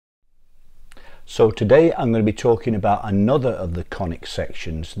So today I'm going to be talking about another of the conic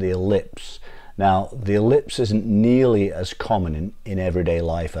sections, the ellipse. Now the ellipse isn't nearly as common in everyday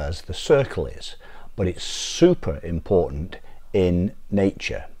life as the circle is, but it's super important in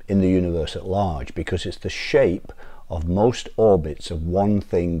nature, in the universe at large, because it's the shape of most orbits of one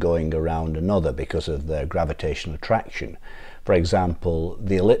thing going around another because of their gravitational attraction. For example,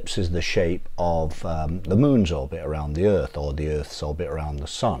 the ellipse is the shape of the moon's orbit around the Earth, or the Earth's orbit around the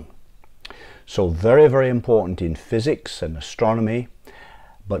sun. So very, very important in physics and astronomy.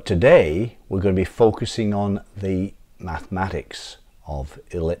 But today we're going to be focusing on the mathematics of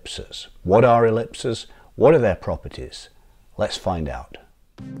ellipses. What are ellipses? What are their properties? Let's find out.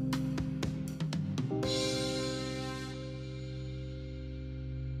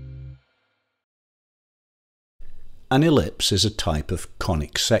 An ellipse is a type of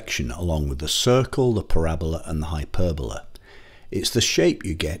conic section along with the circle, the parabola and the hyperbola. It's the shape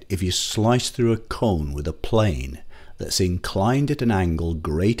you get if you slice through a cone with a plane that's inclined at an angle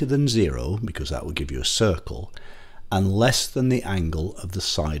greater than 0, because that would give you a circle, and less than the angle of the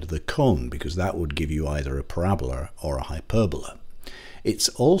side of the cone, because that would give you either a parabola or a hyperbola. It's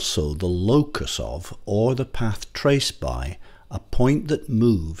also the locus of, or the path traced by, a point that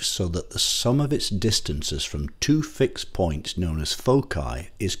moves so that the sum of its distances from two fixed points known as foci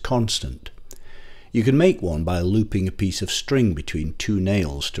is constant. You can make one by looping a piece of string between two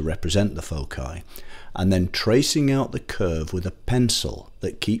nails to represent the foci, and then tracing out the curve with a pencil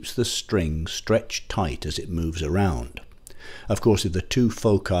that keeps the string stretched tight as it moves around. Of course, if the two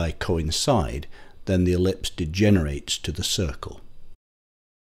foci coincide, then the ellipse degenerates to the circle.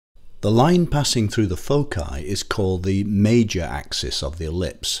 The line passing through the foci is called the major axis of the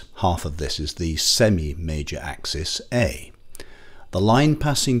ellipse. Half of this is the semi-major axis, A. The line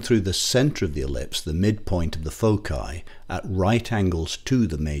passing through the centre of the ellipse, the midpoint of the foci, at right angles to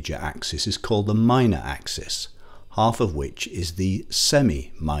the major axis is called the minor axis, half of which is the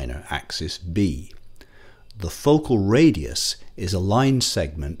semi-minor axis, B. The focal radius is a line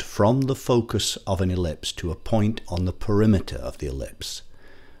segment from the focus of an ellipse to a point on the perimeter of the ellipse.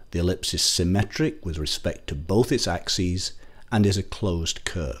 The ellipse is symmetric with respect to both its axes and is a closed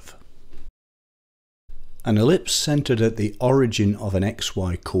curve. An ellipse centered at the origin of an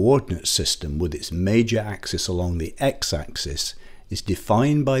xy coordinate system with its major axis along the x-axis is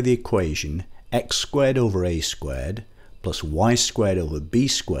defined by the equation x squared over a squared plus y squared over b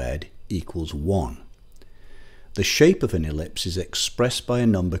squared equals 1. The shape of an ellipse is expressed by a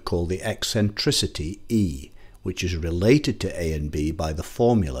number called the eccentricity e, which is related to a and b by the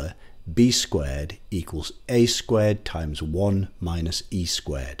formula b squared equals a squared times 1 minus e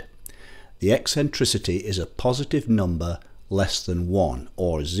squared. The eccentricity is a positive number less than 1,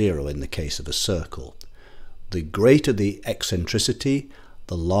 or 0 in the case of a circle. The greater the eccentricity,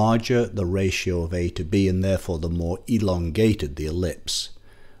 the larger the ratio of a to b, and therefore the more elongated the ellipse.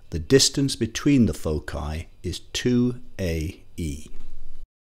 The distance between the foci is 2ae.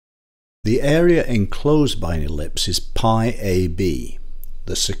 The area enclosed by an ellipse is pi ab.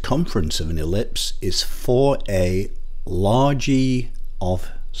 The circumference of an ellipse is 4a large E of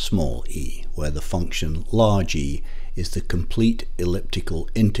small e, where the function large E is the complete elliptical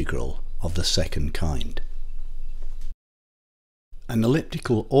integral of the second kind. An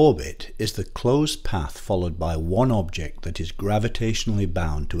elliptical orbit is the closed path followed by one object that is gravitationally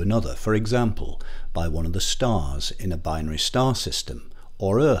bound to another, for example, by one of the stars in a binary star system,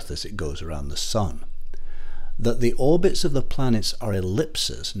 or Earth as it goes around the Sun. That the orbits of the planets are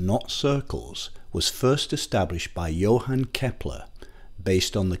ellipses, not circles, was first established by Johann Kepler,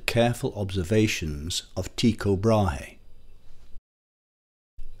 based on the careful observations of Tycho Brahe.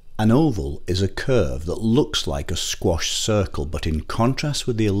 An oval is a curve that looks like a squash circle, but in contrast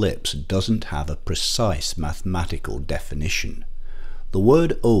with the ellipse doesn't have a precise mathematical definition. The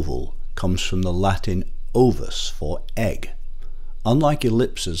word oval comes from the Latin ovus, for egg. Unlike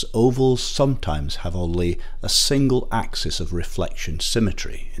ellipses, ovals sometimes have only a single axis of reflection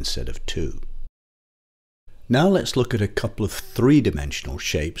symmetry instead of two. Now let's look at a couple of three-dimensional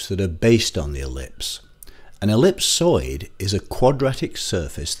shapes that are based on the ellipse. An ellipsoid is a quadratic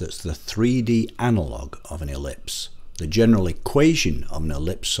surface that's the 3D analogue of an ellipse. The general equation of an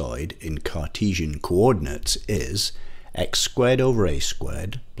ellipsoid in Cartesian coordinates is x squared over a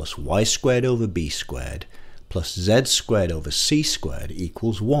squared plus y squared over b squared plus z squared over c squared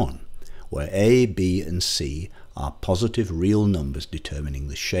equals 1, where a, b and c are positive real numbers determining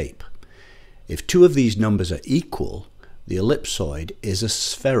the shape. If two of these numbers are equal, the ellipsoid is a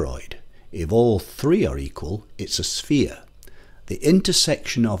spheroid. If all three are equal, it's a sphere. The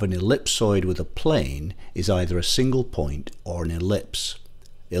intersection of an ellipsoid with a plane is either a single point or an ellipse.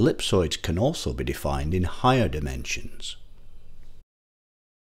 Ellipsoids can also be defined in higher dimensions.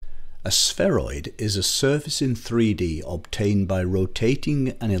 A spheroid is a surface in 3D obtained by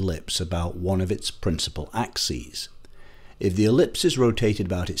rotating an ellipse about one of its principal axes. If the ellipse is rotated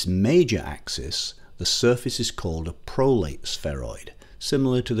about its major axis, the surface is called a prolate spheroid,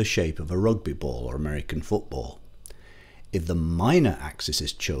 similar to the shape of a rugby ball or American football. If the minor axis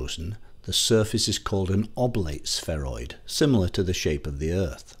is chosen, the surface is called an oblate spheroid, similar to the shape of the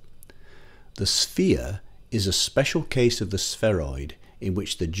Earth. The sphere is a special case of the spheroid in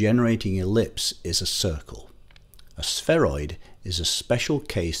which the generating ellipse is a circle. A spheroid is a special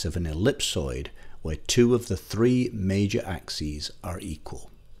case of an ellipsoid where two of the three major axes are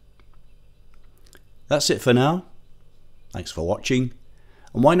equal. That's it for now. Thanks for watching,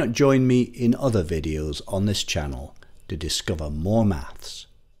 and why not join me in other videos on this channel to discover more maths.